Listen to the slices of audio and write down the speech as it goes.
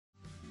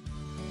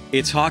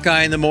It's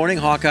Hawkeye in the Morning,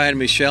 Hawkeye and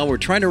Michelle. We're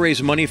trying to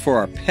raise money for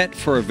our Pet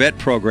for a Vet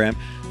program,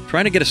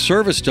 trying to get a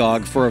service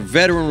dog for a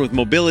veteran with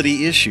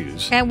mobility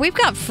issues. And we've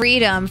got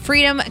Freedom.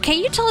 Freedom, can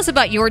you tell us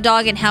about your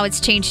dog and how it's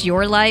changed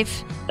your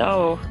life?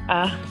 So,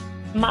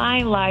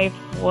 my life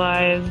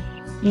was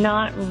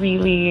not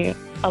really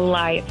a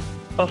life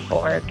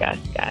before Gus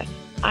Gus.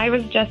 I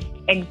was just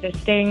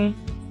existing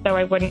so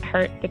I wouldn't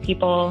hurt the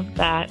people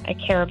that I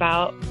care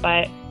about.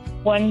 But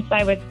once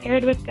I was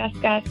paired with Gus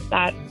Gus,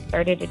 that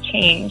started to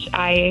change.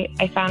 I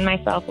found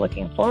myself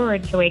looking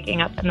forward to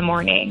waking up in the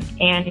morning,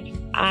 and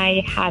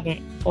I hadn't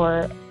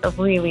for a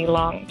really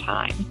long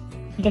time.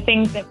 The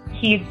things that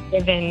he's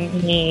given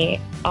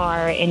me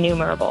are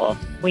innumerable.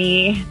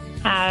 We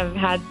have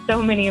had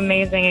so many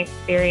amazing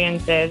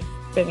experiences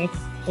since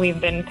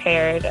we've been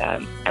paired.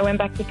 I went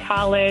back to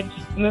college,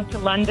 moved to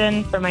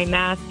London for my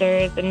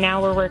master's, and now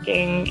we're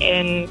working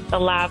in the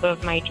lab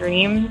of my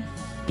dreams.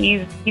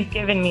 He's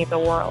given me the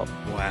world.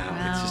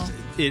 Wow.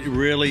 It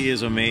really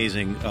is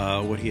amazing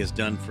what he has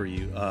done for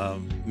you.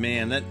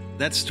 Man,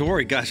 that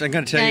story, gosh, I'm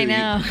going to tell you.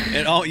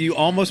 I know. You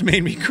almost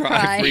made me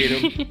cry.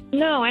 Freedom.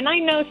 No, and I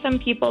know some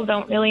people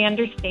don't really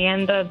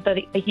understand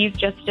the he's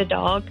just a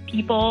dog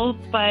people,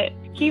 but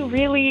he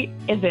really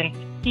isn't.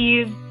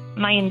 He's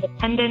my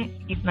independence,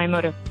 he's my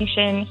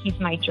motivation, he's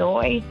my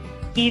joy.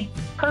 He's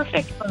a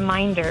perfect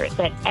reminder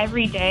that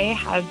every day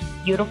has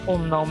beautiful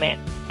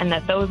moments and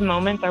that those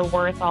moments are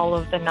worth all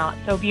of the not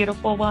so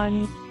beautiful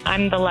ones.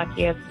 I'm the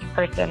luckiest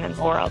person in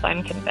the world,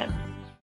 I'm convinced.